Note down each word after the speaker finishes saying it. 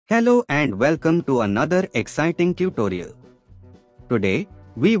Hello and welcome to another exciting tutorial. Today,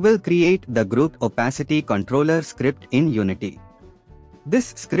 we will create the group opacity controller script in Unity.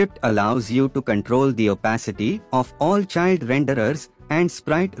 This script allows you to control the opacity of all child renderers and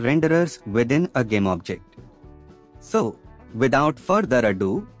sprite renderers within a game object. So, without further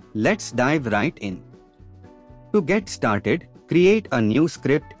ado, let's dive right in. To get started, create a new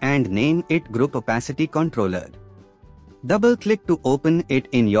script and name it Group Opacity Controller. Double-click to open it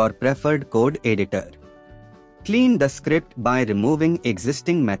in your preferred code editor. Clean the script by removing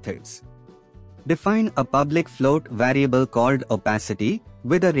existing methods. Define a public float variable called opacity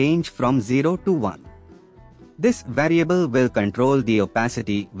with a range from 0 to 1. This variable will control the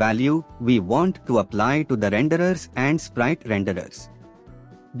opacity value we want to apply to the renderers and sprite renderers.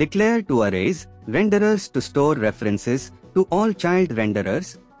 Declare to arrays renderers to store references to all child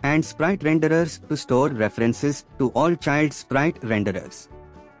renderers and sprite renderers to store references to all child sprite renderers.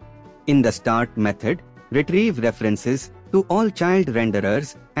 In the start method, retrieve references to all child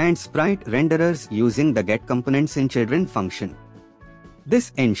renderers and sprite renderers using the getComponentsInChildren function.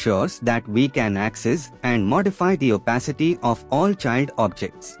 This ensures that we can access and modify the opacity of all child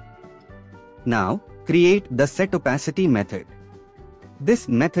objects. Now, create the setOpacity method. This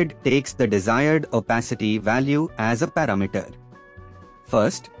method takes the desired opacity value as a parameter.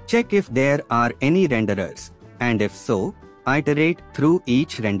 First, check if there are any renderers, and if so, iterate through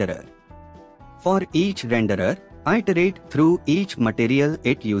each renderer. For each renderer, iterate through each material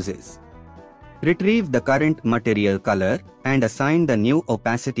it uses. Retrieve the current material color and assign the new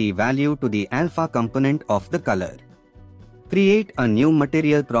opacity value to the alpha component of the color. Create a new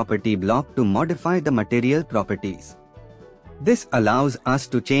material property block to modify the material properties. This allows us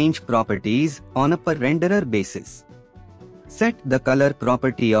to change properties on a per renderer basis. Set the color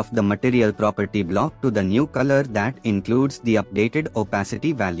property of the material property block to the new color that includes the updated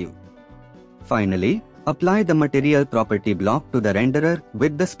opacity value. Finally, apply the material property block to the renderer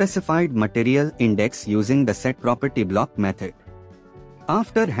with the specified material index using the setPropertyBlock method.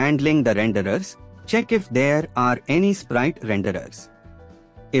 After handling the renderers, check if there are any sprite renderers.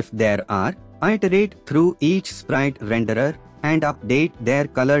 If there are, iterate through each sprite renderer and update their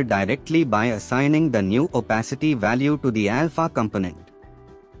color directly by assigning the new opacity value to the alpha component.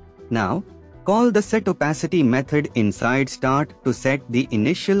 Now, call the setOpacity method inside start to set the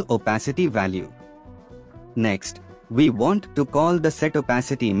initial opacity value. Next, we want to call the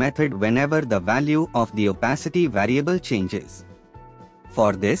setOpacity method whenever the value of the opacity variable changes.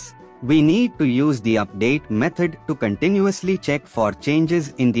 For this, we need to use the update method to continuously check for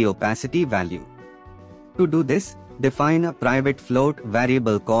changes in the opacity value. To do this, define a private float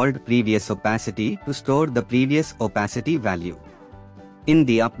variable called previous opacity to store the previous opacity value. In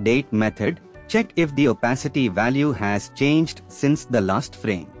the update method, check if the opacity value has changed since the last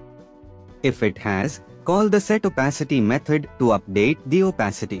frame. If it has, call the setOpacity method to update the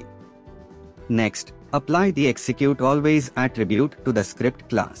opacity. Next, apply the executeAlways attribute to the script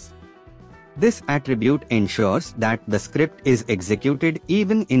class. This attribute ensures that the script is executed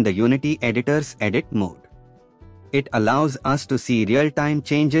even in the Unity editor's edit mode. It allows us to see real-time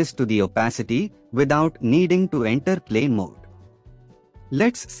changes to the opacity without needing to enter play mode.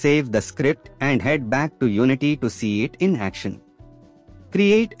 Let's save the script and head back to Unity to see it in action.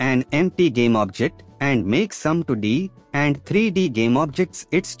 Create an empty game object and make some 2D and 3D game objects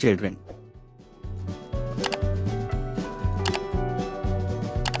its children.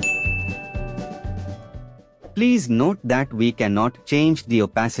 Please note that we cannot change the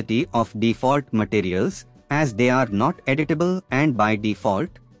opacity of default materials as they are not editable and by default,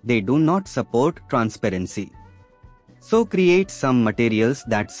 they do not support transparency. So create some materials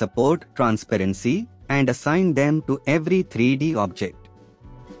that support transparency and assign them to every 3D object.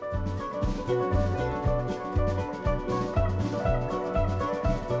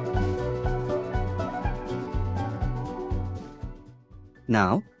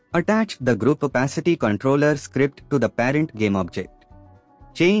 Now, attach the Group Opacity Controller script to the parent game object.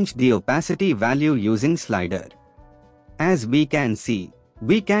 Change the opacity value using slider. As we can see,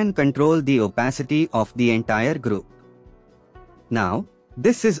 we can control the opacity of the entire group. Now,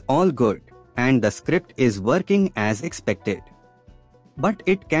 this is all good, and the script is working as expected. But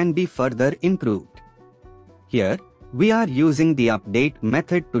it can be further improved. Here, we are using the update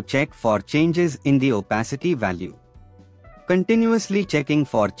method to check for changes in the opacity value. Continuously checking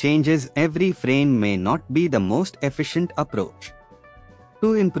for changes every frame may not be the most efficient approach.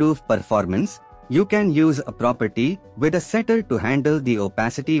 To improve performance, you can use a property with a setter to handle the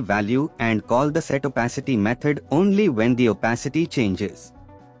opacity value and call the setOpacity method only when the opacity changes.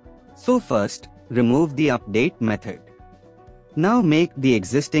 So first, remove the update method. Now make the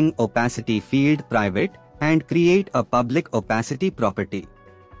existing opacity field private and create a public opacity property.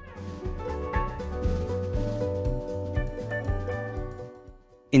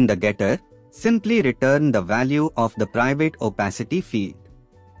 In the getter, simply return the value of the private opacity field.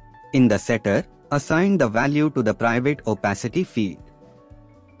 In the setter, assign the value to the private opacity field.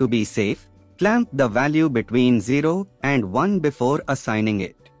 To be safe, clamp the value between 0 and 1 before assigning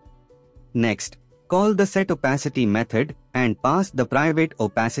it. Next, call the setOpacity method and pass the private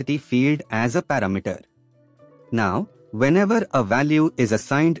opacity field as a parameter. Now, whenever a value is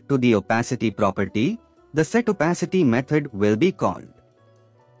assigned to the opacity property, the setOpacity method will be called.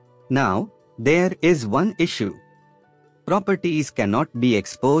 Now, there is one issue. Properties cannot be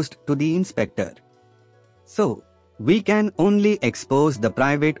exposed to the inspector. So, we can only expose the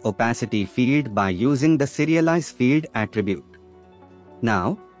private opacity field by using the serialize field attribute.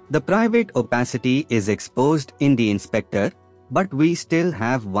 Now, the private opacity is exposed in the inspector, but we still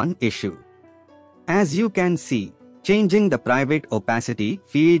have one issue. As you can see, changing the private opacity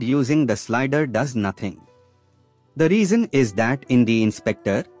field using the slider does nothing. The reason is that in the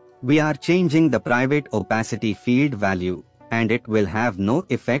inspector, we are changing the private opacity field value, and it will have no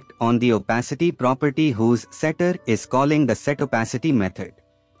effect on the opacity property whose setter is calling the setOpacity method.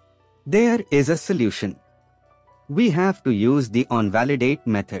 There is a solution. We have to use the onValidate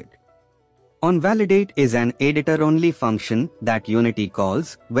method. OnValidate is an editor-only function that Unity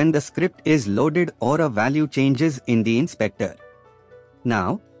calls when the script is loaded or a value changes in the inspector.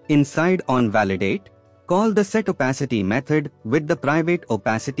 Now, inside onValidate, call the setOpacity method with the private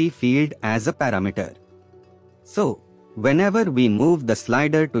opacity field as a parameter. So, whenever we move the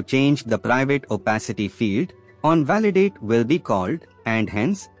slider to change the private opacity field, onValidate will be called, and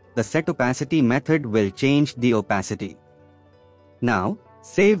hence, the setOpacity method will change the opacity. Now,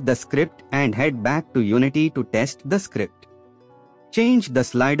 save the script and head back to Unity to test the script. Change the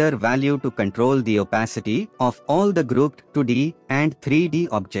slider value to control the opacity of all the grouped 2D and 3D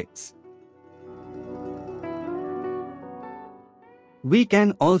objects. We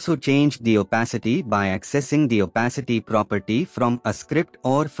can also change the opacity by accessing the opacity property from a script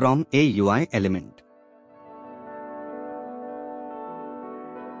or from a UI element.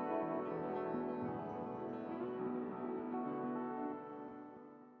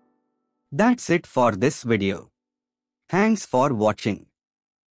 That's it for this video. Thanks for watching.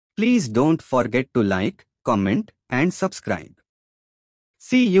 Please don't forget to like, comment, and subscribe.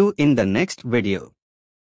 See you in the next video.